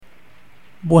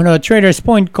Bueno, Traders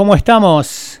Point, ¿cómo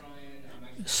estamos?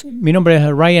 Mi nombre es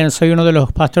Ryan, soy uno de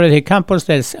los pastores de campus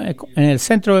en el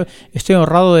centro. Estoy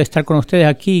honrado de estar con ustedes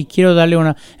aquí y quiero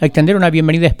extender una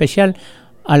bienvenida especial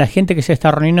a la gente que se está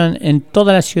reuniendo en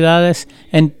todas las ciudades,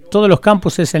 en todos los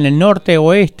campuses, en el norte,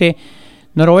 oeste,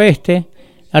 noroeste.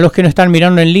 A los que nos están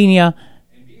mirando en línea,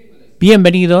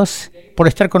 bienvenidos por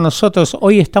estar con nosotros.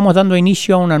 Hoy estamos dando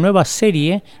inicio a una nueva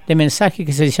serie de mensajes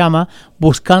que se llama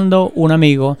Buscando un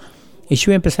Amigo. Y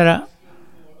yo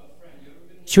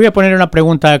voy a poner una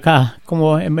pregunta acá,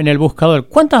 como en el buscador.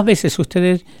 ¿Cuántas veces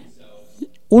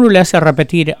uno le hace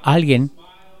repetir a alguien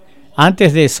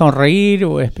antes de sonreír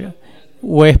o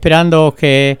esperando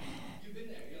que...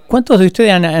 ¿Cuántos de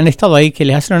ustedes han estado ahí que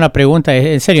les hacen una pregunta?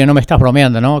 En serio, no me estás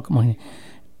bromeando, ¿no?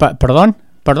 ¿Perdón?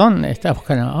 ¿Estás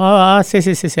buscando? Sí.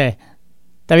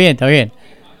 Está bien.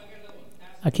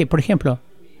 Aquí, por ejemplo,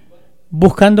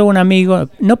 buscando un amigo,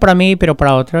 no para mí, pero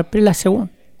para otra. Pero la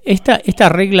segunda, esta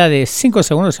regla de 5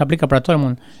 segundos se aplica para todo el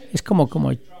mundo. Es como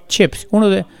chips.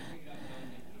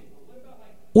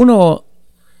 Uno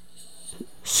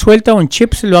suelta un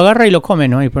chips, lo agarra y lo come,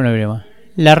 no hay problema.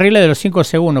 La regla de los 5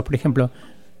 segundos, por ejemplo.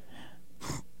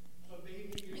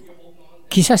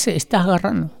 Quizás estás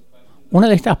agarrando una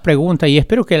de estas preguntas y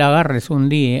espero que la agarres un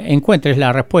día, encuentres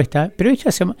la respuesta, pero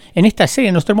en esta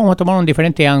serie nosotros vamos a tomar un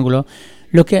diferente ángulo.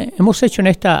 Lo que hemos hecho en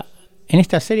esta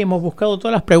serie, hemos buscado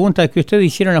todas las preguntas que ustedes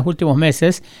hicieron en los últimos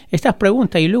meses, estas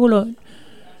preguntas, y luego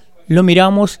lo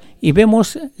miramos y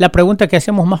vemos la pregunta que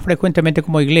hacemos más frecuentemente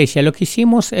como iglesia. Lo que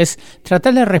hicimos es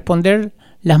tratar de responder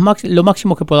lo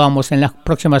máximo que podamos en las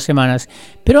próximas semanas.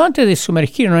 Pero antes de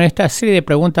sumergirnos en esta serie de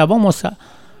preguntas, vamos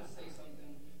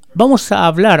a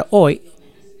hablar hoy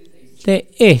de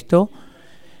esto,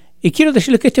 y quiero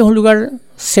decirles que este es un lugar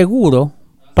seguro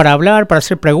para hablar, para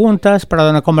hacer preguntas, para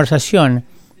dar una conversación.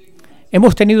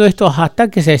 Hemos tenido estos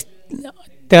ataques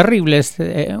terribles,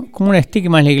 como un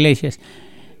estigma en las iglesias.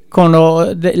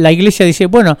 Cuando la iglesia dice,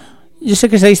 bueno, yo sé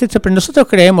que se dice esto, pero nosotros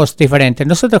creemos diferente,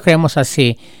 nosotros creemos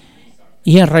así.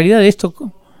 Y en realidad esto...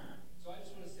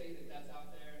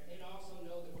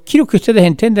 Quiero que ustedes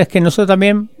entiendan que nosotros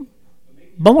también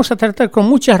vamos a tratar con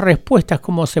muchas respuestas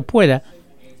como se pueda.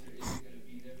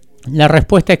 La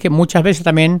respuesta es que muchas veces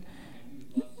también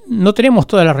no tenemos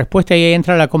todas las respuestas y ahí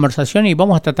entra la conversación y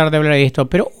vamos a tratar de hablar de esto.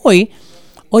 Pero hoy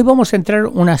vamos a entrar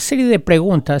una serie de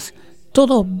preguntas,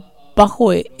 todos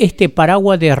bajo este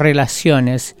paraguas de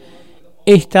relaciones.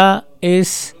 Estas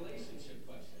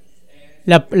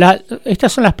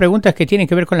son las preguntas que tienen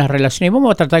que ver con las relaciones y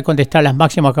vamos a tratar de contestar las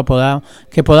máximas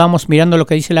que podamos mirando lo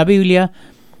que dice la Biblia.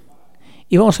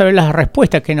 Y vamos a ver las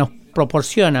respuestas que nos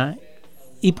proporciona.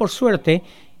 Y por suerte,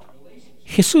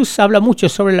 Jesús habla mucho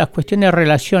sobre las cuestiones de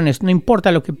relaciones. No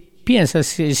importa lo que piensas,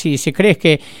 si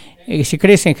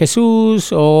crees en Jesús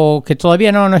o que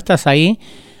todavía no estás ahí,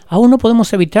 aún no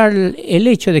podemos evitar el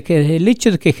hecho de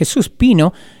que Jesús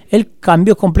vino, Él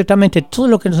cambió completamente todo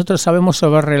lo que nosotros sabemos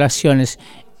sobre relaciones.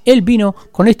 Él vino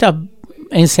con estas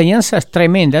enseñanzas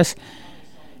tremendas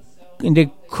de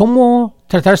cómo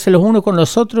tratarse los unos con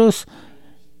los otros.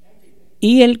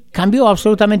 Y Él cambió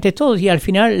absolutamente todo. Y al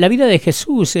final, la vida de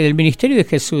Jesús, el ministerio de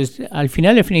Jesús, al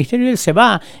final del ministerio Él se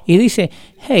va y dice,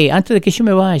 hey, antes de que yo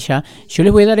me vaya, yo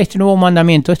les voy a dar este nuevo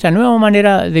mandamiento. Esta nueva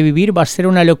manera de vivir va a ser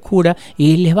una locura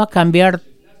y les va a cambiar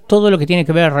todo lo que tiene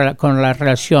que ver con la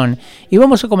relación. Y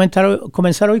vamos a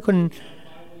comenzar hoy con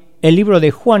el libro de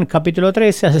Juan, capítulo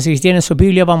 13. Así que si tienen su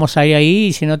Biblia, vamos a ir ahí.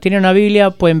 Y si no tienen una Biblia,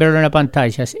 pueden verlo en la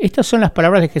pantalla. Estas son las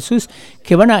palabras de Jesús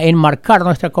que van a enmarcar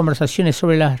nuestras conversaciones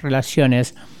sobre las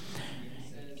relaciones.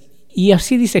 Y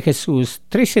así dice Jesús,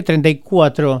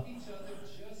 13:34.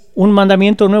 Un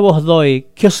mandamiento nuevo os doy,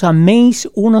 que os améis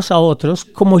unos a otros,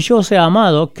 como yo os he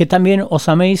amado, que también os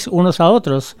améis unos a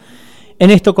otros.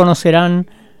 En esto conocerán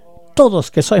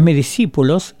todos que sois mis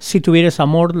discípulos, si tuviereis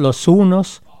amor los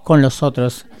unos con los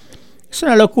otros. Es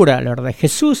una locura, la verdad.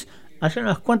 Jesús hace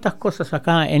unas cuantas cosas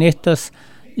acá en estas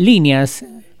líneas.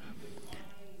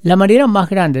 La manera más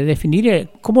grande de definir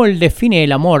cómo Él define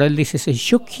el amor, Él dice,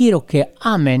 yo quiero que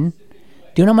amen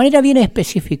de una manera bien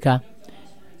específica.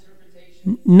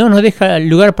 No nos deja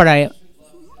lugar para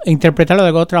interpretarlo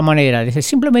de otra manera.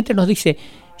 Simplemente nos dice,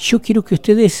 yo quiero que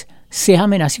ustedes se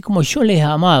amen así como yo les he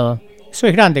amado. Eso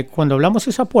es grande. Cuando hablamos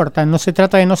de esa puerta, no se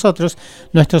trata de nosotros,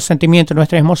 nuestros sentimientos,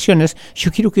 nuestras emociones.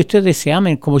 Yo quiero que ustedes se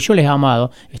amen como yo les he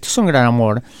amado. Esto es un gran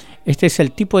amor. Este es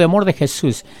el tipo de amor de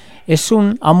Jesús. Es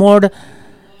un amor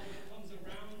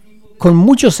con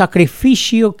mucho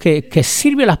sacrificio que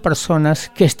sirve a las personas,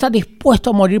 que está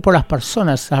dispuesto a morir por las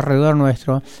personas alrededor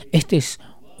nuestro. Este es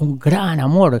un gran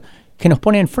amor que nos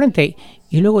pone enfrente.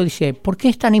 Y luego dice, ¿por qué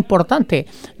es tan importante?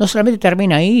 No solamente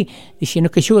termina ahí diciendo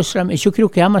que yo quiero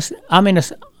que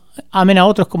amen a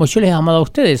otros como yo les he amado a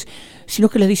ustedes, sino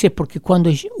que les dice, porque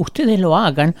cuando ustedes lo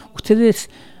hagan, ustedes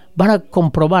van a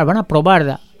comprobar, van a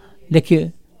probar de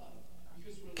que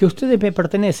ustedes me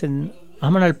pertenecen,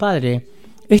 aman al Padre.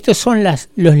 Estos son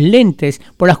los lentes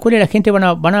por las cuales la gente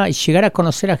van a llegar a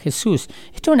conocer a Jesús.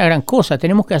 Esto es una gran cosa.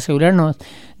 Tenemos que asegurarnos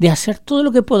de hacer todo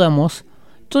lo que podamos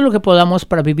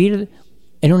para vivir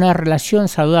en una relación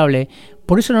saludable.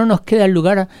 Por eso no nos queda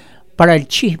lugar para el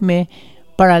chisme,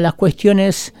 para las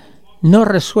cuestiones no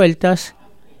resueltas.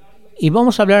 Y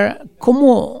vamos a hablar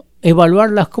cómo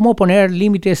evaluarlas, cómo poner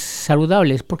límites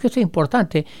saludables. Porque esto es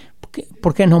importante,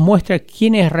 porque nos muestra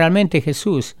quién es realmente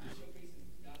Jesús.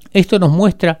 Esto nos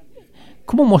muestra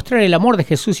cómo mostrar el amor de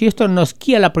Jesús, y esto nos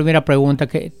guía a la primera pregunta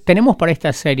que tenemos para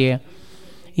esta serie.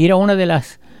 Y era una de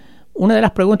las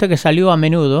preguntas que salió a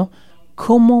menudo: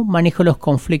 ¿cómo manejo los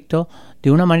conflictos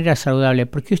de una manera saludable?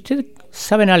 Porque ustedes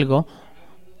saben algo,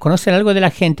 conocen algo de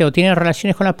la gente o tienen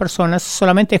relaciones con las personas,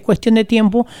 solamente es cuestión de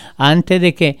tiempo antes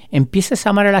de que empieces a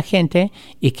amar a la gente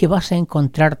y que vas a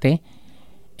encontrarte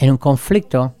en un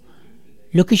conflicto.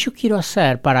 Lo que yo quiero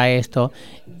hacer para esto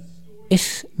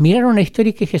es mirar una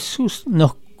historia que Jesús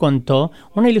nos contó,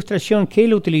 una ilustración que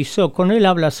Él utilizó cuando Él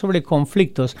habla sobre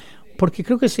conflictos, porque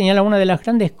creo que señala una de las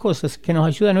grandes cosas que nos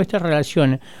ayuda en nuestra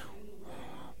relación,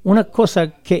 una cosa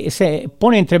que se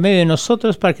pone entre medio de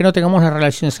nosotros para que no tengamos una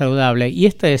relación saludable, y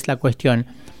esta es la cuestión.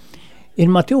 En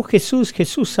Mateo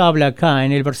Jesús habla acá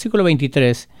en el versículo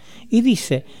 23 y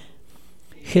dice,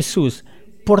 Jesús,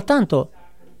 por tanto,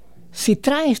 si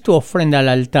traes tu ofrenda al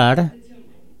altar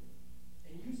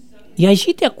y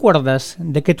allí te acuerdas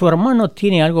de que tu hermano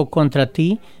tiene algo contra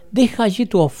ti, deja allí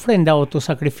tu ofrenda o tu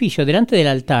sacrificio delante del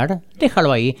altar,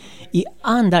 déjalo ahí, y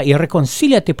anda y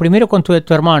reconcíliate primero con tu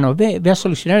hermano, ve a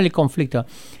solucionar el conflicto.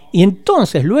 Y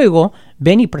entonces luego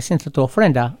ven y presenta tu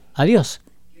ofrenda a Dios.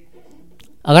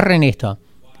 Agarren esto.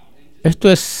 Esto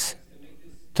es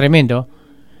tremendo.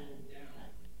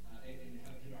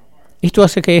 Esto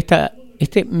hace que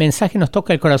este mensaje nos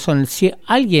toque el corazón. Si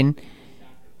alguien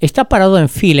está parado en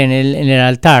fila en el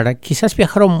altar, quizás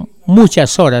viajaron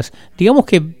muchas horas, digamos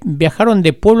que viajaron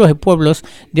de pueblos,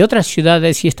 de otras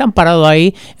ciudades, y están parados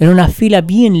ahí en una fila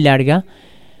bien larga,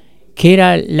 que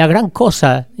era la gran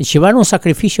cosa, llevar un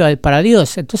sacrificio para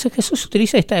Dios. Entonces Jesús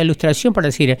utiliza esta ilustración para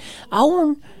decir,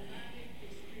 aún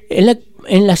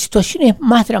en las situaciones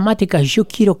más dramáticas, yo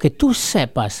quiero que tú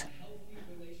sepas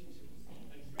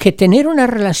que tener una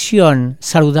relación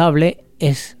saludable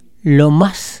es lo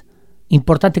más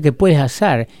importante que puedes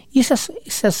hacer. Y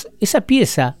esa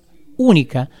pieza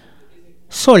única,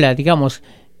 sola, digamos,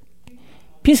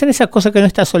 piensa en esa cosa que no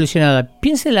está solucionada.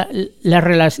 Piensa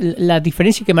en la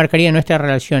diferencia que marcaría en nuestras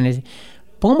relaciones.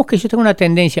 Pongamos que yo tengo una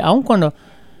tendencia, aun cuando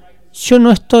yo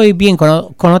no estoy bien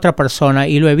con otra persona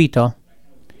y lo evito,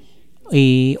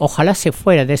 y ojalá se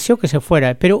fuera, deseo que se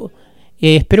fuera, pero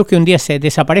espero que un día se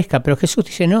desaparezca. Pero Jesús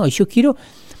dice, no, yo quiero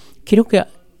que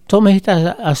tomes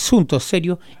estos asuntos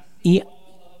serios y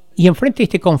enfrente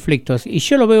este conflicto. Y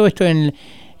yo lo veo esto en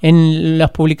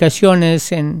las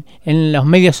publicaciones, en los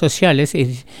medios sociales.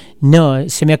 Y no,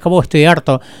 se me acabó, estoy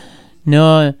harto.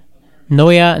 No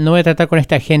voy a tratar con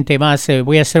esta gente más.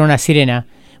 Voy a ser una sirena.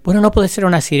 Bueno, no puedes ser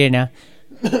una sirena.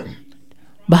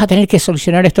 Vas a tener que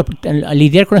solucionar esto,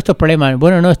 lidiar con estos problemas.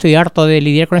 Bueno, no, estoy harto de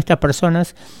lidiar con estas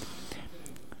personas.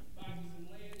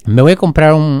 Me voy a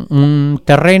comprar un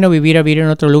terreno, vivir en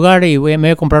otro lugar y me voy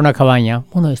a comprar una cabaña.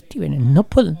 Bueno, Steven,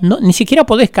 ni siquiera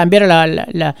podés cambiar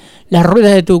las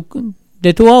ruedas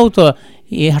de tu auto,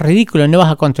 y es ridículo, no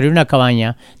vas a construir una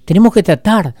cabaña. Tenemos que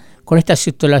tratar con estas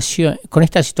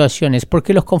situaciones,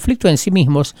 porque los conflictos en sí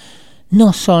mismos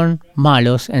no son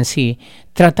malos en sí.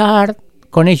 Tratar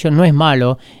con ellos no es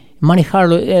malo,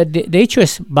 manejarlo, de hecho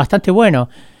es bastante bueno,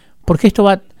 porque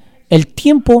el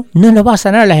tiempo no nos va a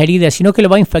sanar las heridas, sino que lo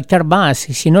va a infectar más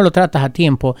si no lo tratas a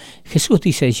tiempo. Jesús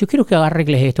dice, yo quiero que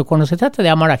arregles esto. Cuando se trata de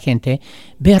amar a gente,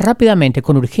 ve rápidamente,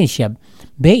 con urgencia,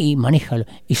 ve y manéjalo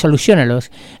y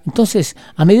soluciónalos. Entonces,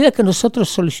 a medida que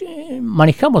nosotros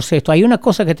manejamos esto, hay una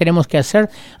cosa que tenemos que hacer,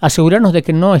 asegurarnos de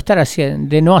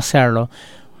de no hacerlo.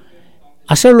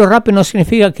 Hacerlo rápido no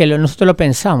significa que nosotros lo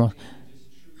pensamos.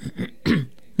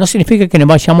 No significa que nos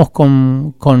vayamos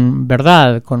con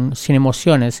verdad, sin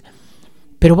emociones.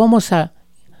 Pero vamos a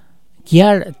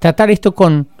tratar esto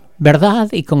con verdad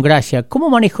y con gracia. ¿Cómo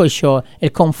manejo yo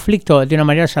el conflicto de una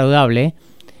manera saludable?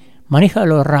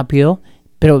 Manéjalo rápido,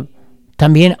 pero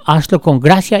también hazlo con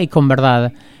gracia y con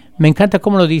verdad. Me encanta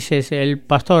cómo lo dices el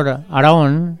pastor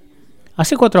Aarón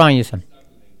hace 4 años.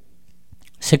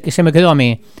 Se me quedó a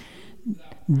mí.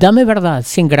 Dame verdad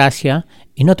sin gracia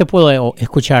y no te puedo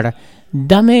escuchar.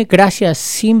 Dame gracia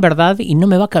sin verdad y no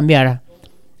me va a cambiar.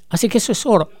 Así que eso es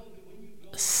oro.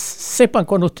 Sepan,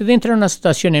 cuando usted entra en una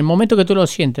situación, en el momento que tú lo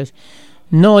sientes,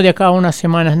 no de acá a unas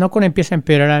semanas, no cuando empieza a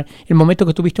empeorar, el momento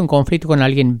que tuviste un conflicto con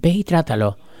alguien, ve y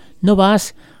trátalo. No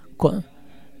vas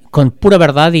con pura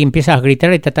verdad y empiezas a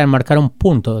gritar y tratar de marcar un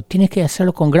punto. Tienes que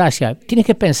hacerlo con gracia, tienes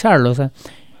que pensarlo. O sea,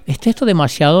 ¿está esto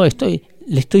demasiado?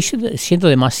 ¿Le estoy siendo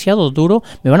demasiado duro?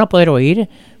 ¿Me van a poder oír?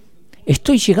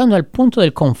 ¿Estoy llegando al punto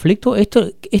del conflicto?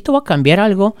 ¿Esto va a cambiar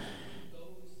algo?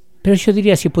 Pero yo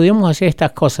diría, si pudiéramos hacer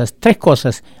estas cosas, 3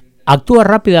 cosas: actúa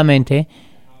rápidamente,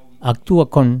 actúa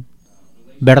con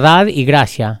verdad y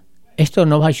gracia. Esto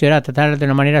nos va a ayudar a tratar de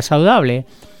una manera saludable.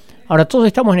 Ahora, todos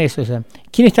estamos en eso.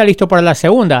 ¿Quién está listo para la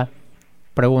segunda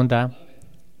pregunta?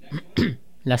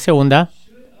 La segunda: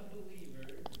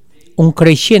 un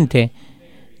creyente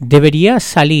debería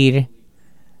salir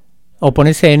o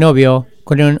ponerse de novio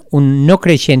con un no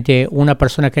creyente, una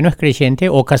persona que no es creyente,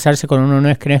 o casarse con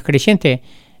uno que no es creyente.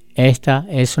 Esta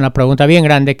es una pregunta bien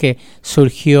grande que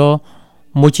surgió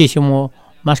muchísimo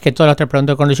más que todas las otras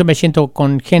preguntas. Cuando yo me siento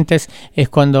con gentes es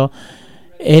cuando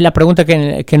es la pregunta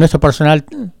que nuestro personal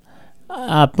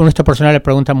le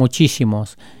pregunta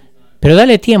muchísimos. Pero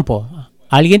dale tiempo.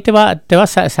 Alguien te va a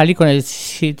salir con él.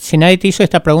 Si nadie te hizo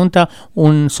esta pregunta,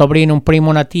 un sobrino, un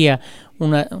primo, una tía,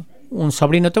 un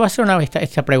sobrino te va a hacer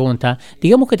esta pregunta.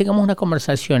 Digamos que tengamos una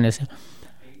conversación.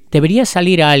 ¿Debería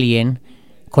salir alguien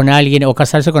con alguien o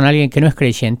casarse con alguien que no es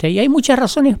creyente? Y hay muchas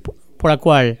razones por la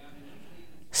cual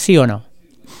sí o no.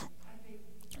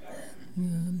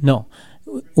 No.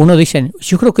 Uno dice,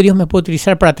 yo creo que Dios me puede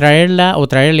utilizar para traerla o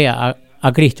traerle a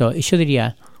Cristo. Y yo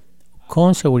diría,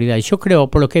 con seguridad. Yo creo,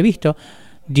 por lo que he visto,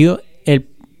 el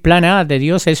plan A de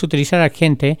Dios es utilizar a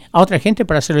otra gente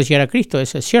para hacerlos llegar a Cristo.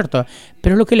 Eso es cierto.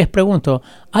 Pero lo que les pregunto,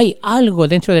 ¿hay algo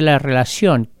dentro de la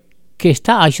relación que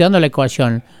está ayudando a la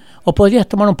ecuación? O podrías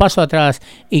tomar un paso atrás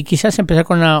y quizás empezar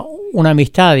con una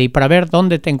amistad y para ver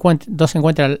dónde se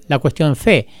encuentra la cuestión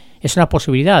fe. Es una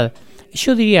posibilidad.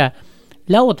 Yo diría,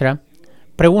 la otra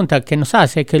pregunta que nos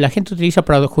hace, que la gente utiliza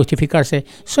para justificarse,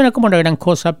 suena como una gran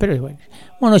cosa, pero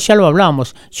bueno, ya lo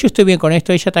hablamos. Yo estoy bien con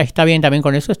esto, ella está bien también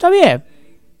con eso, está bien.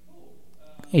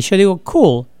 Y yo digo,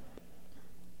 cool.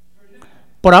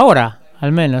 Por ahora,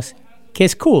 al menos, que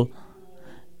es cool.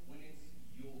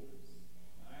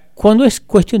 Cuando es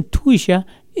cuestión tuya,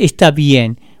 está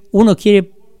bien.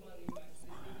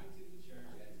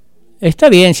 Está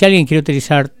bien si alguien quiere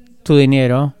utilizar tu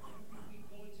dinero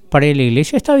para ir a la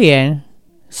iglesia, está bien.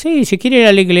 Sí, si quieres ir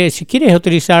a la iglesia, si quieres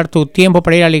utilizar tu tiempo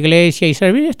para ir a la iglesia y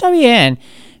servir, está bien.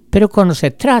 Pero cuando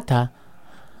se trata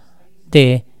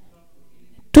de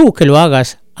tú que lo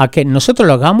hagas a que nosotros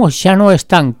lo hagamos, ya no es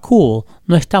tan cool,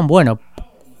 no es tan bueno.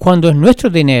 Cuando es nuestro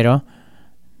dinero,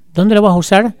 ¿dónde lo vas a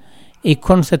usar? Y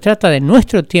cuando se trata de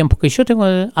nuestro tiempo, que yo tengo,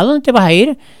 ¿a dónde te vas a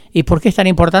ir? ¿Y por qué es tan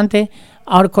importante?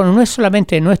 Ahora, cuando no es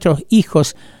solamente nuestros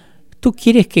hijos, tú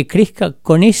quieres que crezca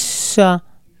con esa...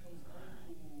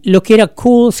 Lo que era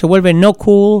cool se vuelve no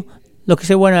cool, lo que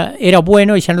era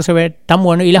bueno y ya no se ve tan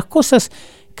bueno. Y las cosas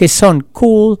que son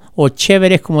cool o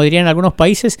chéveres, como dirían en algunos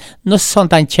países, no son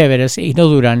tan chéveres y no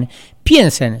duran.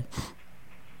 Piensen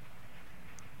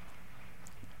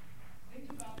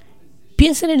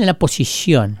en la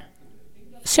posición.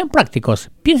 Sean prácticos.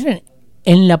 Piensen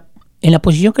en la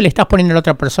posición que le estás poniendo a la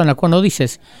otra persona. Cuando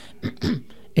dices,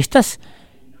 estás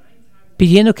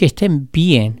pidiendo que estén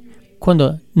bien.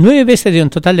 Cuando 9 veces de un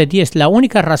total de 10, la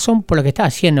única razón por la que estás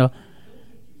haciendo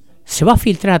se va a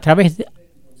filtrar a través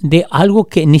de algo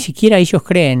que ni siquiera ellos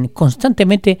creen.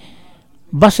 Constantemente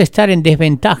vas a estar en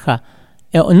desventaja.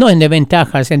 No en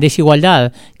desventajas, en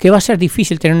desigualdad. Que va a ser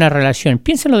difícil tener una relación.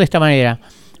 Piénsenlo de esta manera.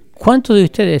 ¿Cuántos de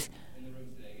ustedes...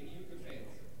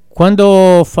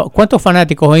 ¿Cuántos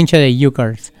fanáticos o hinchas de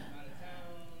Euchers?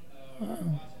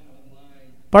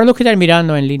 Para los que están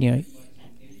mirando en línea,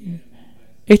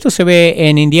 esto se ve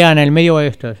en Indiana, en el medio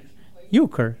oeste.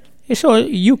 Euchre.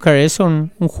 Euchre es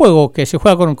un juego que se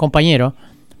juega con un compañero.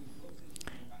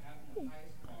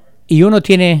 Y uno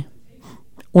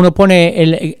pone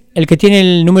el que tiene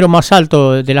el número más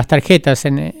alto de las tarjetas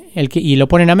y lo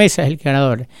pone en la mesa, es el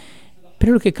ganador.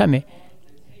 Pero lo que cambia,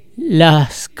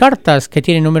 las cartas que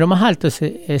tienen número más alto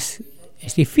es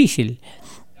difícil.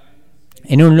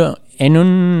 En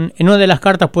una de las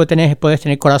cartas puedes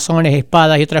tener corazones,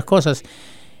 espadas y otras cosas.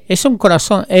 Es un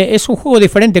juego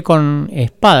diferente con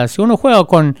espadas. Si uno juega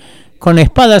con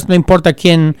espadas, no importa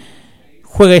quién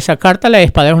juegue esa carta, la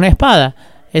espada es una espada.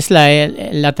 Es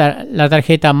la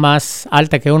tarjeta más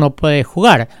alta que uno puede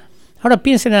jugar. Ahora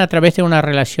piensen a través de una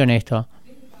relación esto.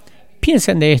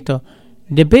 Piensen de esto.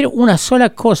 de ver una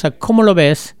sola cosa, ¿cómo lo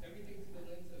ves?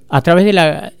 A través de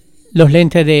los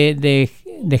lentes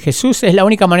de Jesús es la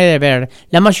única manera de ver.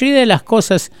 La mayoría de las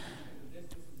cosas,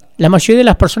 la mayoría de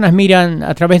las personas miran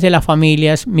a través de las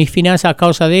familias, mis finanzas a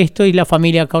causa de esto y la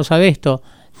familia a causa de esto.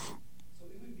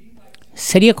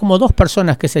 Sería como dos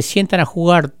personas que se sientan a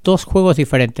jugar dos juegos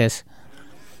diferentes.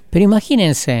 Pero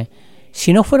imagínense,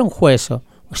 si no fuera un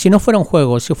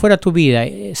juego, si fuera tu vida,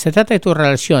 se trata de tu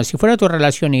relación, si fuera tu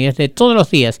relación y es de todos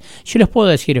los días, yo les puedo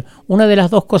decir, una de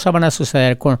las dos cosas van a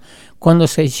suceder cuando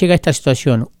se llega a esta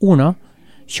situación. Uno,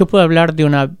 yo puedo hablar de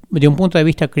un punto de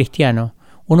vista cristiano.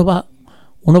 Uno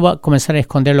va a comenzar a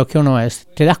esconder lo que uno es.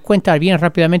 Te das cuenta bien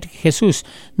rápidamente que Jesús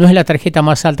no es la tarjeta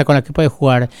más alta con la que puedes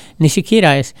jugar, ni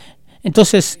siquiera es.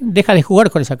 Entonces, deja de jugar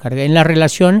con esa carga. En la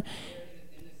relación,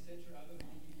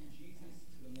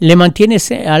 le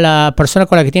mantienes a la persona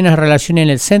con la que tienes relación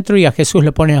en el centro y a Jesús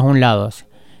le pones a un lado.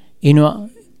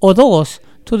 O dos,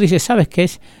 tú dices, ¿sabes qué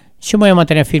es? Yo me voy a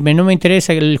mantener firme. No me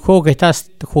interesa el juego que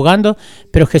estás jugando,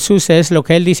 pero Jesús es lo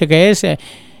que Él dice que es.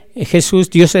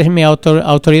 Jesús, Dios es mi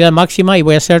autoridad máxima y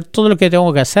voy a hacer todo lo que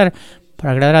tengo que hacer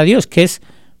para agradar a Dios, que es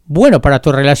bueno para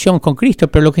tu relación con Cristo.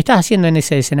 Pero lo que estás haciendo en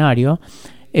ese escenario,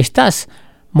 estás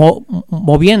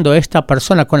moviendo a esta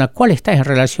persona con la cual estás en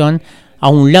relación a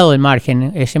un lado del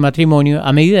margen, ese matrimonio.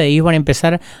 A medida de ellos van a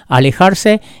empezar a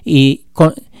alejarse y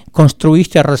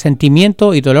construiste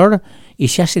resentimiento y dolor y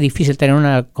se hace difícil tener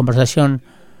una conversación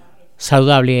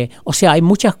saludable. O sea, hay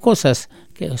muchas cosas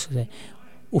que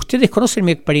ustedes conocen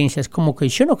mi experiencia. Es como que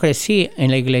yo no crecí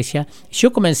en la iglesia.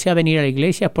 Yo comencé a venir a la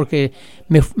iglesia porque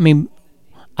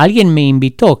alguien me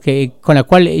invitó, con la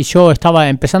cual yo estaba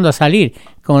empezando a salir,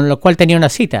 con lo cual tenía una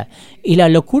cita. Y la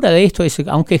locura de esto es,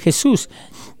 aunque Jesús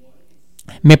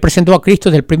me presentó a Cristo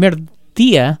desde el primer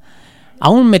día,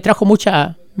 aún me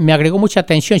agregó mucha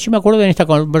atención. Yo me acuerdo de esta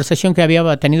conversación que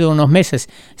había tenido unos meses.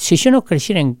 Si yo no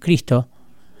creciera en Cristo,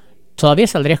 ¿todavía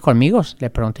saldrías conmigo? Le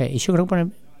pregunté. Y yo creo que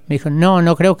me dijo,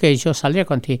 no creo que yo saldría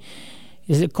contigo.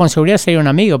 Con seguridad sería un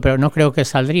amigo, pero no creo que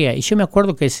saldría. Y yo me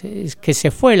acuerdo que se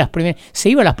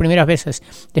iba las primeras veces,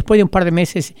 después de un par de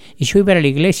meses, y yo iba a la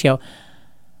iglesia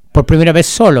por primera vez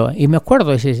solo. Y me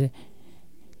acuerdo,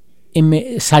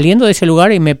 saliendo de ese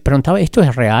lugar y me preguntaba, ¿esto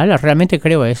es real? ¿Realmente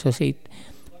creo eso? Sí.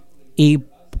 Y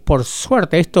por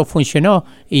suerte esto funcionó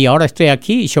y ahora estoy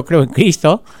aquí y yo creo en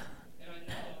Cristo.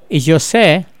 Y yo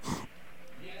sé,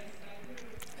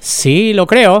 sí lo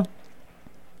creo,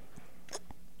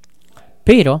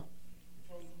 pero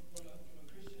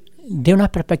de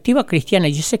una perspectiva cristiana,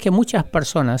 yo sé que muchas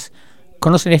personas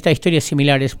conocen estas historias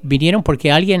similares, vinieron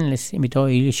porque alguien les invitó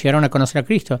y llegaron a conocer a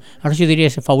Cristo. Ahora yo diría,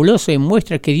 es fabuloso y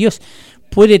muestra que Dios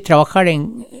puede trabajar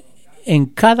en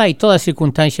cada y toda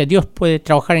circunstancia. Dios puede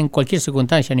trabajar en cualquier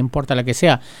circunstancia, no importa la que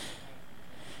sea.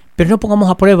 Pero no pongamos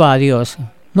a prueba a Dios.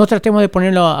 No tratemos de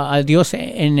ponerlo a Dios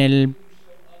en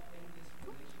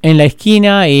la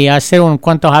esquina y hacer un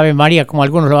cuantos Ave María como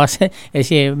algunos lo hacen. Es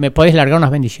decir, me podés largar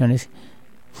unas bendiciones.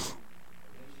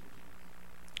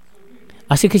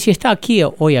 Así que si está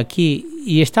hoy aquí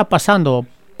y está pasando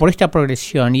por esta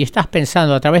progresión y estás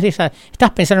pensando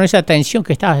en esa tensión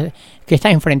que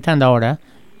estás enfrentando ahora,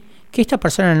 que esta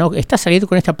persona no está saliendo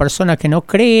con esta persona que no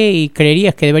cree y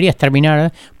creerías que deberías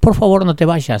terminar, por favor no te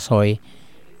vayas hoy.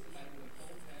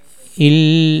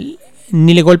 Y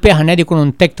ni le golpeas a nadie con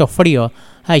un texto frío.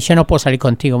 Ay, yo no puedo salir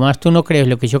contigo más, tú no crees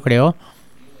lo que yo creo.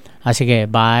 Así que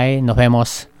bye, nos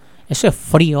vemos. Eso es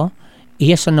frío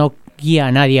y eso no guía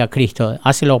a nadie a Cristo.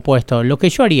 Hace lo opuesto. Lo que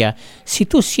yo haría, si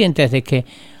tú sientes de que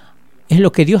es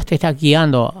lo que Dios te está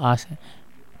guiando,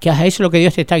 que eso es lo que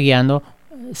Dios te está guiando,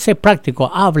 sé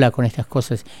práctico, habla con estas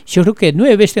cosas. Yo creo que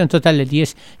 9 veces en total de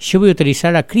 10 yo voy a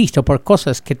utilizar a Cristo por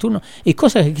cosas que tú no, y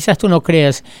cosas que quizás tú no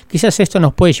creas. Quizás esto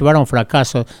nos puede llevar a un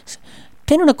fracaso.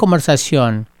 Ten una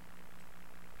conversación.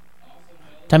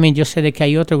 También yo sé de que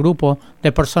hay otro grupo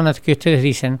de personas que ustedes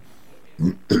dicen,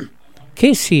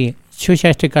 ¿qué si yo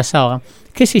ya estoy casado?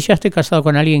 ¿Qué si ya estoy casado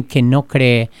con alguien que no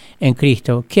cree en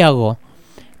Cristo? ¿Qué hago?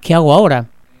 ¿Qué hago ahora?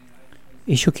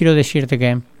 Y yo quiero decirte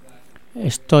que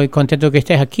estoy contento que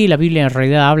estés aquí. La Biblia en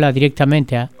realidad habla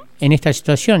directamente en esta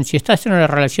situación. Si estás en una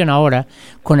relación ahora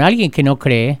con alguien que no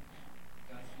cree,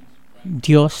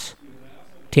 Dios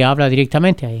te habla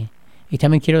directamente ahí. Y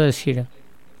también quiero decir,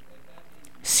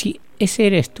 si ese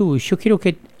eres tú, yo quiero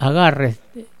que agarres,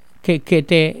 que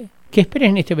esperes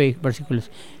en este versículo.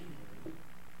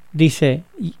 Dice,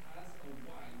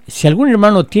 si algún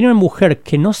hermano tiene una mujer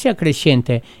que no sea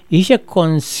creyente y ella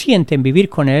consiente en vivir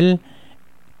con él,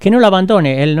 que no la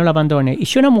abandone, él no la abandone. Y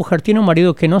si una mujer tiene un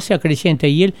marido que no sea creyente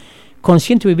y él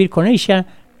consiente en vivir con ella,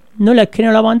 que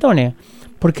no la abandone.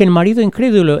 Porque el marido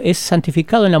incrédulo es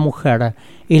santificado en la mujer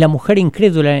y la mujer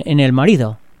incrédula en el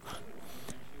marido.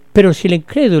 Pero si el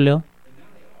incrédulo,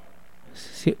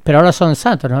 pero ahora son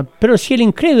santos, ¿no? Pero si el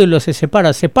incrédulo se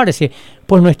separa, sepárese,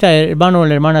 pues no está el hermano o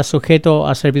la hermana sujeto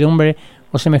a servidumbre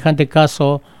o semejante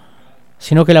caso,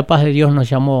 sino que la paz de Dios nos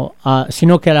llamó,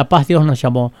 sino que a la paz Dios nos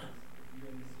llamó.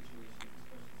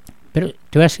 Pero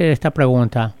te voy a hacer esta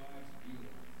pregunta.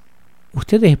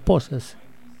 Ustedes esposas,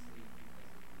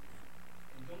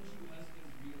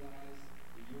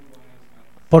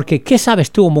 porque ¿qué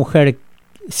sabes tú, mujer,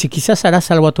 si quizás harás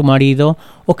salvo a tu marido?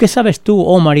 ¿O qué sabes tú,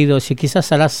 oh marido, si quizás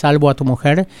harás salvo a tu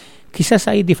mujer? Quizás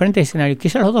hay diferentes escenarios.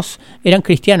 Quizás los dos eran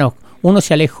cristianos. Uno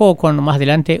se alejó más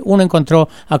adelante, uno encontró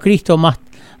a Cristo más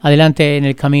adelante en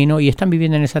el camino y están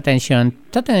viviendo en esa tensión.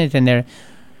 Traten de entender.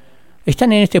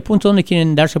 Están en este punto donde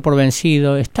quieren darse por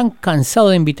vencidos. Están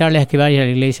cansados de invitarles a que vayan a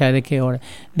la iglesia,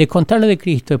 de contarles de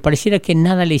Cristo. Y pareciera que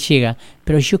nada les llega.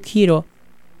 Pero yo quiero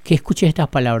que escuches estas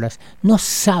palabras. No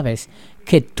sabes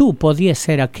que tú podías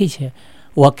ser aquella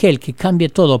o aquel que cambie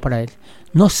todo para Él.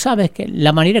 No sabes que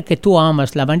la manera que tú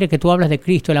amas, la manera que tú hablas de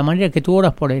Cristo, la manera que tú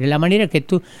oras por Él, la manera que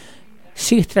tú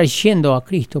sigues trayendo a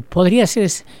Cristo, podría ser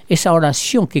esa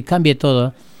oración que cambie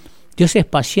todo. Dios es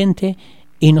paciente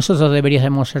y nosotros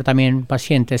deberíamos ser también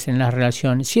pacientes en la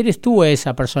relación. Si eres tú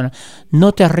esa persona,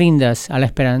 no te rindas a la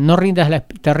esperanza,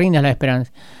 te rindas a la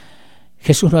esperanza.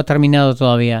 Jesús no ha terminado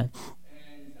todavía.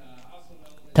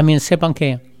 También sepan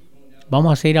que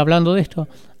vamos a seguir hablando de esto.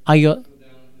 Hay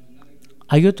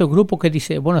otro grupo que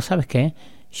dice, bueno, ¿sabes qué?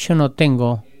 Yo no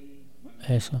tengo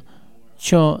eso.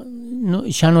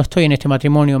 Ya no estoy en este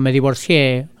matrimonio, me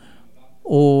divorcié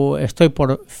o estoy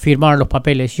por firmar los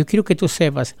papeles. Yo quiero que tú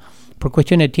sepas, por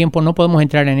cuestión de tiempo no podemos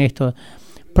entrar en esto.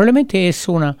 Probablemente es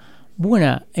una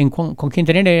buena con quien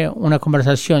tener una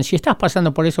conversación. Si estás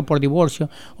pasando por eso, por divorcio,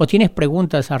 o tienes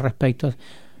preguntas al respecto,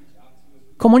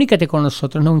 comunícate con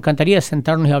nosotros. Nos encantaría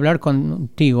sentarnos y hablar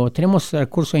contigo. Tenemos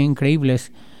recursos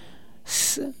increíbles.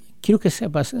 Quiero que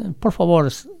sepas, por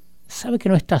favor, sabe que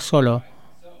no estás solo.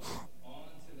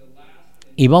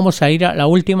 Y vamos a ir a la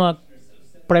última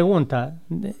pregunta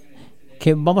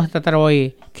que vamos a tratar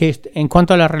hoy, que es en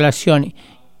cuanto a la relación,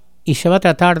 y se va a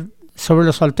tratar sobre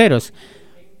los solteros.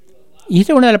 Y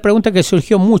esta es una de las preguntas que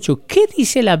surgió mucho. ¿Qué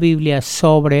dice la Biblia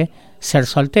sobre ser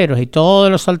solteros? Y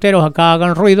todos los solteros acá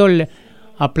hagan ruido,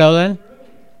 aplaudan.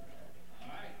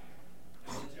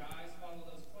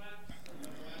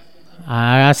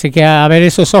 Así que a ver,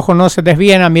 esos ojos no se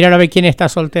desvíen a mirar a ver quién está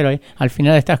soltero al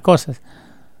final de estas cosas.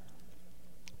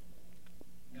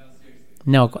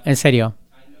 No, en serio.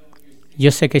 Yo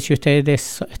sé que si usted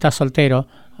está soltero,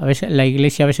 a veces la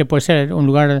iglesia a veces puede ser un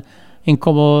lugar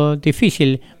incómodo,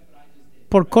 difícil,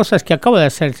 por cosas que acabo de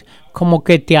hacer, como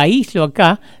que te aíslo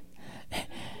acá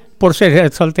por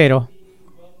ser soltero.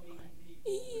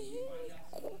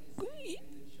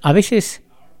 A veces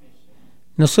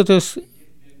nosotros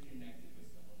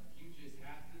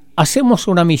hacemos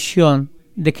una misión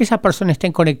de que esas personas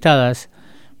estén conectadas.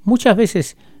 Muchas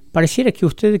veces pareciera que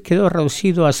usted quedó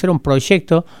reducido a hacer un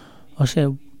proyecto. O sea,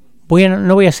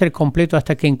 no voy a ser completo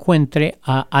hasta que encuentre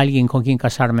a alguien con quien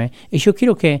casarme. Y yo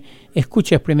quiero que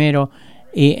escuches primero,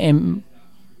 y en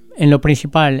lo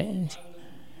principal,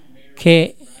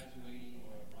 que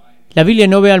la Biblia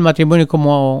no ve al matrimonio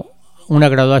como una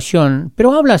graduación,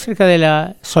 pero habla acerca de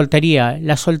la soltería.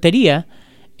 La soltería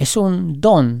es un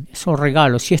don, es un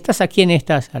regalo. Si estás aquí en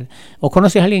esta sala o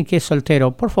conoces a alguien que es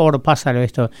soltero, por favor, pásalo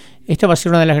esto. Esta va a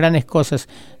ser una de las grandes cosas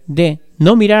de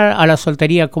no mirar a la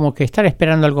soltería como que estar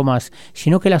esperando algo más,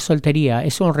 sino que la soltería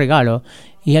es un regalo.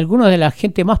 Y algunos de la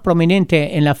gente más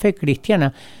prominente en la fe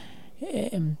cristiana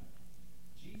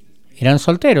eran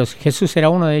solteros. Jesús era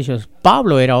uno de ellos.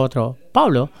 Pablo era otro.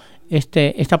 Pablo,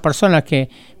 esta persona que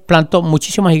plantó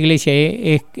muchísimas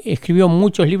iglesias, escribió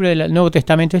muchos libros del Nuevo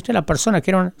Testamento. Esta es la persona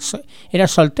que era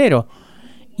soltero.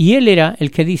 Y él era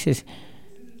el que dice,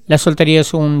 la soltería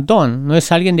es un don, no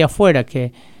es alguien de afuera.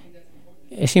 Que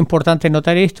es importante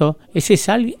notar esto. Este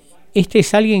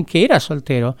es alguien que era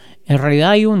soltero. En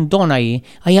realidad hay un don ahí.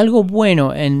 Hay algo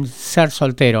bueno en ser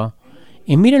soltero.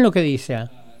 Y miren lo que dice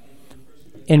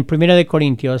en 1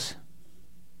 Corintios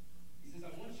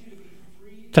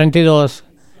 32.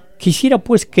 Quisiera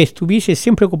pues que estuviese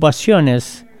sin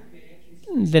preocupaciones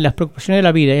de las preocupaciones de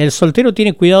la vida. El soltero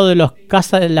tiene cuidado de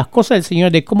las cosas del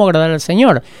Señor, de cómo agradar al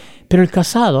Señor. Pero el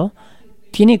casado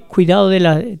tiene cuidado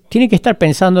tiene que estar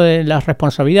pensando en las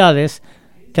responsabilidades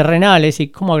terrenales y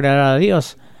cómo agradar a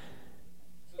Dios.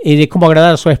 Y de cómo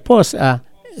agradar a su esposa.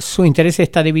 Su interés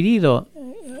está dividido.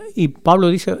 Y Pablo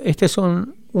dice, este es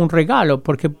un regalo,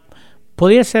 porque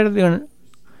podría ser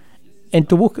en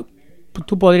tu búsqueda.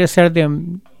 tú podrías ser de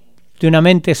una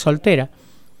mente soltera.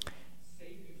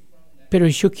 Pero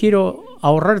yo quiero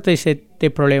ahorrarte ese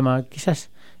problema. Quizás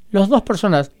las dos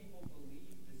personas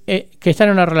que están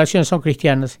en una relación son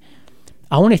cristianas.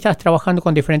 Aún estás trabajando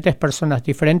con diferentes personas,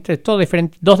 dos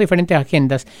diferentes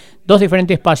agendas, dos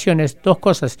diferentes pasiones, dos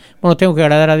cosas. Bueno, tengo que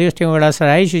agradar a Dios, tengo que agradar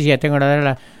a ellos y ya tengo que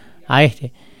agradar a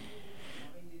este.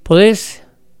 Podés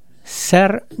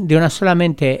ser de una sola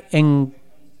mente en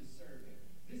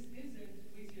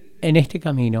este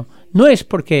camino. No es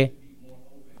porque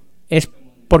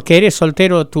eres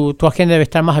soltero, tu agenda debe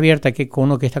estar más abierta que con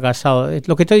uno que está casado.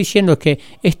 Lo que estoy diciendo es que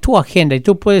es tu agenda y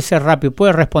tú puedes ser rápido,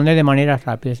 puedes responder de maneras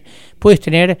rápidas. Puedes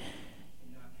tener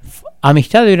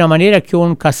amistad de una manera que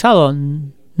un casado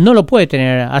no lo puede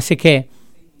tener. Así que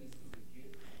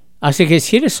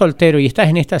si eres soltero y estás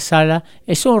en esta sala,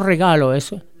 eso es un regalo,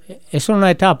 eso es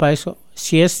una etapa, eso.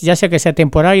 Si es, ya sea que sea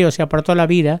temporario o sea para toda la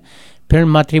vida, pero el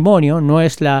matrimonio no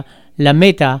es la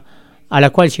meta a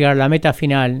la cual llegar, la meta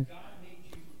final.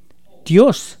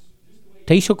 Dios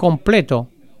te hizo completo,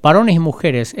 varones y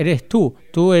mujeres, eres tú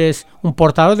eres un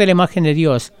portador de la imagen de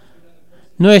Dios.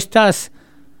 El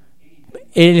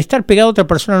estar pegado a otra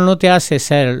persona no te hace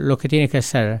ser lo que tienes que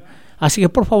ser. Así que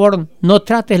por favor no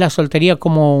trates la soltería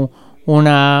como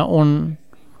un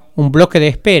bloque de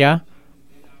espera.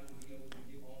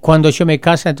 Cuando yo me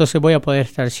case, entonces voy a poder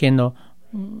estar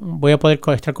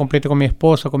completo con mi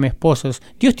esposo, con mis esposos.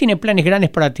 Dios tiene planes grandes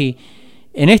para ti.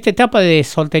 En esta etapa de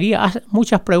soltería, haz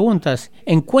muchas preguntas.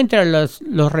 Encuentra los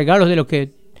regalos de lo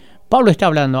que Pablo está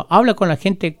hablando. Habla con la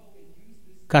gente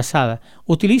casada.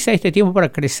 Utiliza este tiempo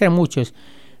para crecer muchos.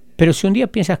 Pero si un día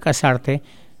piensas casarte,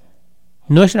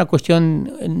 no es una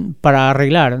cuestión para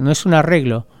arreglar, no es un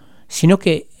arreglo, sino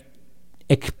que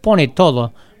expone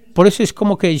todo. Por eso es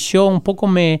como que yo un poco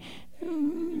me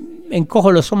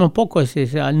encojo los hombros un poco.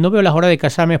 No veo las horas de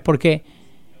casarme porque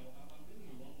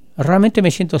realmente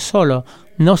me siento solo.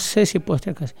 No sé si puedo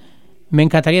estar casado. Me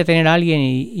encantaría tener a alguien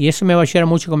y eso me va a ayudar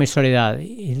mucho con mi soledad.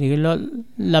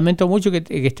 Lamento mucho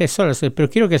que estés solo, pero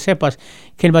quiero que sepas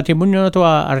que el matrimonio no te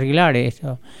va a arreglar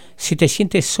esto. Si te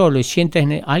sientes solo y sientes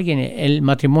a alguien, el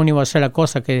matrimonio va a ser la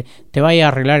cosa que te vaya a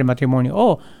arreglar el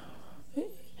matrimonio.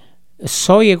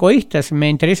 Soy egoísta, me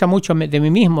interesa mucho de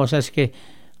mí mismo, o sea, es que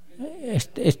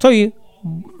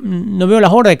no veo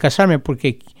las horas de casarme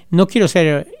porque no quiero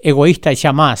ser egoísta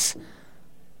ya más.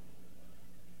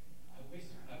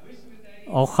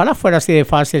 Ojalá fuera así de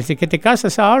fácil. Si que te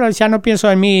casas ahora, ya no pienso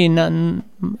en mí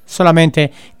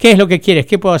solamente. ¿Qué es lo que quieres?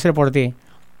 ¿Qué puedo hacer por ti?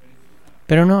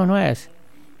 Pero no es.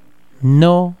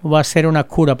 No va a ser una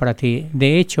cura para ti.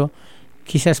 De hecho,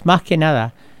 quizás más que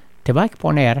nada, te va a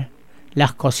exponer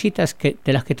las cositas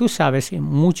de las que tú sabes, y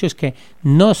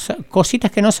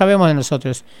cositas que no sabemos de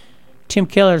nosotros. Tim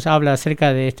Keller habla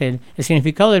acerca de el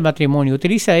significado del matrimonio.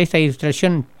 Utiliza esta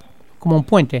ilustración como un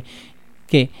puente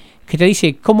que te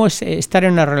dice cómo es estar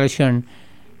en una relación.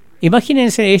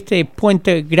 Imagínense este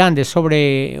puente grande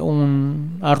sobre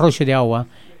un arroyo de agua.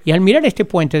 Y al mirar este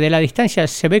puente de la distancia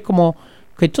se ve como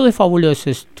que todo es fabuloso.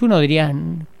 Tú no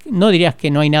dirías que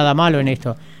no hay nada malo en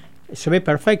esto. Se ve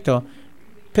perfecto.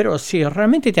 Pero si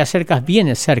realmente te acercas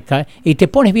bien cerca y te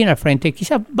pones bien al frente,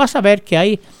 quizás vas a ver que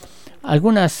hay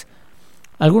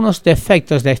algunos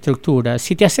defectos de estructura.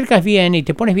 Si te acercas bien y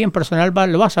te pones bien personal,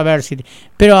 lo vas a ver.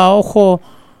 Pero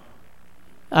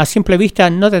a simple vista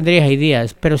no tendrías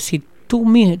ideas. Pero si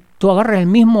tú agarras el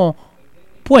mismo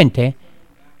puente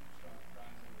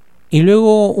y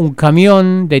luego un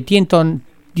camión de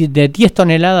 10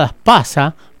 toneladas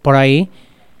pasa por ahí,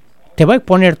 te va a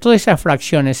exponer todas esas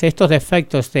fracciones, estos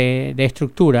defectos de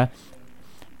estructura,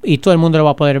 y todo el mundo lo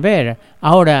va a poder ver.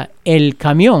 Ahora, ¿el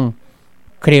camión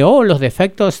creó los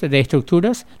defectos de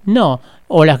estructuras? No.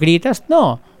 ¿O las grietas?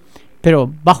 No.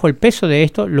 Pero bajo el peso de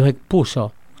esto los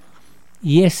expuso.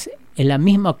 Y es la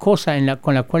misma cosa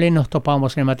con la cual nos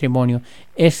topamos en el matrimonio.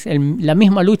 La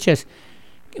misma lucha, es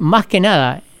más que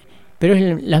nada, pero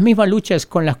es las mismas luchas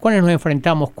con las cuales nos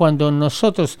enfrentamos cuando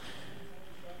nosotros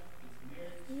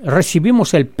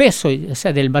recibimos el peso, o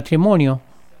sea, del matrimonio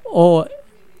o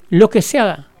lo que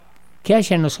sea que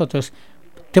haya en nosotros.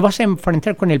 Te vas a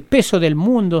enfrentar con el peso del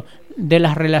mundo, de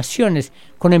las relaciones,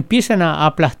 cuando empiezan a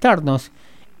aplastarnos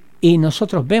y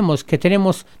nosotros vemos que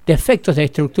tenemos defectos de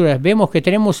estructuras, vemos que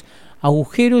tenemos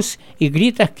agujeros y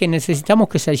grietas que necesitamos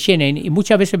que se llenen, y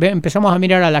muchas veces empezamos a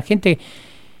mirar a la gente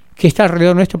que está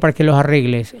alrededor nuestro para que los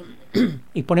arregles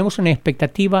y ponemos una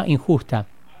expectativa injusta.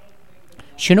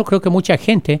 Yo no creo que mucha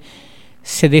gente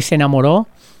se desenamoró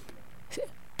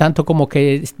tanto como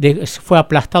que fue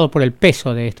aplastado por el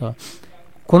peso de esto.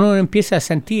 Cuando uno empieza a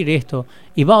sentir esto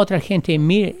y va a otra gente y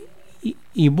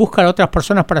y busca a otras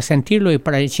personas para sentirlo y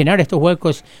para llenar estos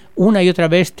huecos una y otra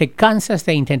vez, te cansas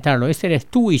de intentarlo. Ese eres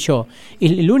tú y yo.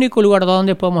 Y el único lugar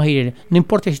donde podemos ir, no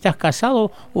importa si estás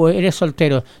casado o eres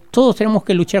soltero, todos tenemos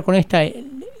que luchar con esta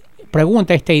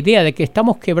pregunta, esta idea de que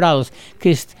estamos quebrados,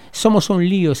 que somos un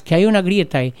lío, que hay una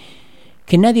grieta y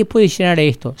que nadie puede llenar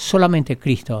esto, solamente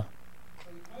Cristo.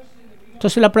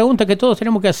 Entonces la pregunta que todos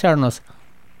tenemos que hacernos,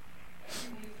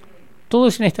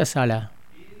 todos en esta sala,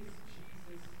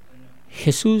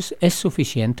 ¿Jesús es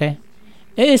suficiente?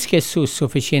 ¿Es Jesús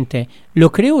suficiente?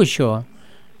 ¿Lo creo yo?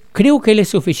 Creo que Él es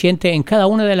suficiente en cada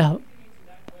una de las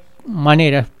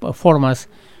maneras, formas,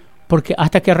 porque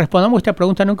hasta que respondamos esta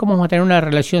pregunta nunca vamos a tener una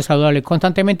relación saludable.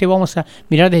 Constantemente vamos a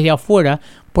mirar desde afuera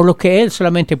por lo que Él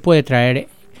solamente puede traer.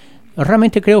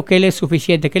 Realmente creo que Él es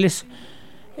suficiente, que Él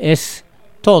es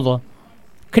todo.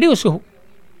 Creo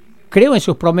en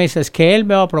sus promesas, que Él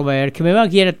me va a proveer, que me va a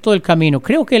guiar todo el camino.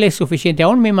 Creo que Él es suficiente.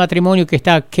 Aún mi matrimonio que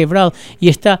está quebrado y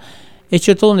está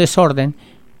hecho todo un desorden,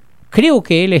 creo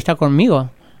que Él está conmigo.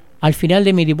 Al final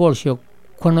de mi divorcio,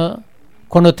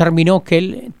 cuando terminó que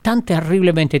Él tan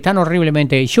terriblemente, tan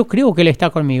horriblemente, yo creo que Él está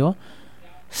conmigo.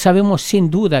 Sabemos sin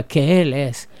duda que Él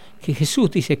es. Que Jesús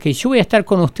dice que yo voy a estar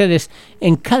con ustedes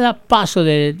en cada paso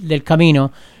del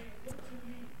camino.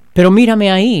 Pero mírame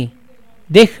ahí.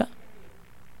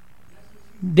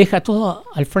 Deja todo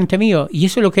al frente mío. Y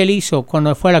eso es lo que Él hizo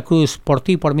cuando fue a la cruz por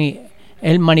ti y por mí.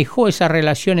 Él manejó esa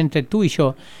relación entre tú y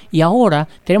yo. Y ahora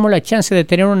tenemos la chance de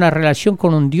tener una relación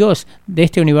con un Dios de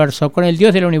este universo, con el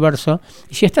Dios del universo.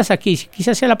 Y si estás aquí,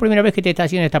 quizás sea la primera vez que te estás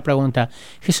haciendo esta pregunta.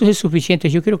 Jesús es suficiente.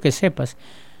 Yo quiero que sepas.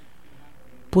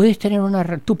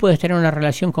 Tú puedes tener una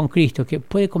relación con Cristo que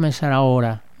puede comenzar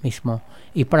ahora mismo.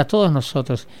 Y para todos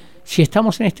nosotros, si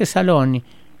estamos en este salón,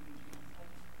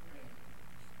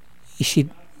 y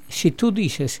si tú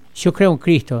dices, yo creo en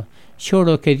Cristo, yo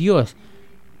oro que Dios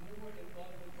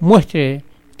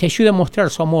te ayude a mostrar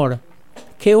su amor,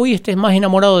 que hoy estés más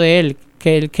enamorado de Él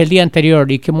que el día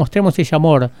anterior y que mostremos ese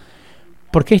amor,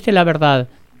 porque esta es la verdad.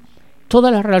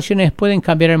 Todas las relaciones pueden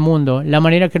cambiar el mundo. La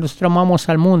manera que nosotros amamos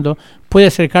al mundo puede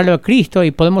acercarlo a Cristo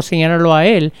y podemos señalarlo a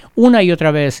Él una y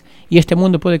otra vez. Y este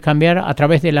mundo puede cambiar a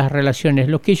través de las relaciones.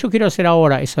 Lo que yo quiero hacer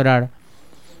ahora es orar.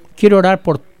 Quiero orar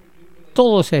por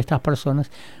todas estas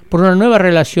personas, por unas nuevas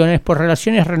relaciones, por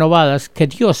relaciones renovadas, que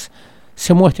Dios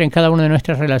se muestre en cada una de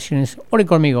nuestras relaciones. Oren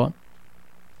conmigo.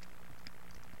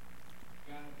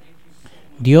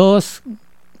 Dios,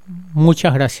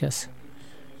 muchas gracias.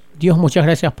 Dios, muchas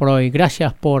gracias por hoy.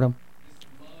 Gracias por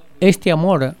este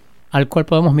amor al cual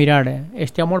podemos mirar,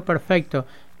 este amor perfecto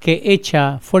que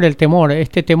echa fuera el temor,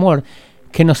 este temor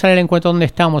que nos sale al encuentro donde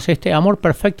estamos, este amor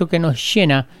perfecto que nos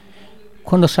llena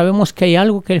cuando sabemos que hay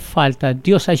algo que falta.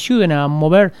 Dios, ayúdenos a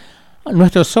mover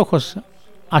nuestros ojos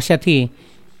hacia ti,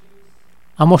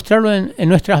 a mostrarlo en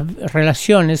nuestras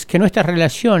relaciones, que nuestras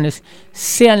relaciones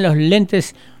sean los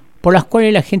lentes por las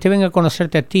cuales la gente venga a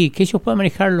conocerte a ti, que ellos puedan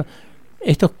manejar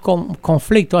estos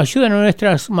conflictos. Ayúdanos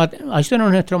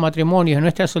en nuestro matrimonio, en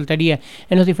nuestra soltería,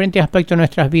 en los diferentes aspectos de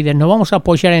nuestras vidas. Nos vamos a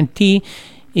apoyar en ti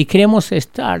y queremos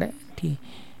estar en ti.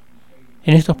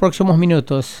 En estos próximos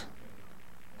minutos,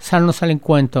 salnos al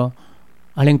encuentro.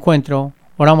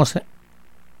 Oramos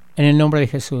en el nombre de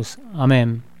Jesús.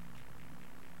 Amén.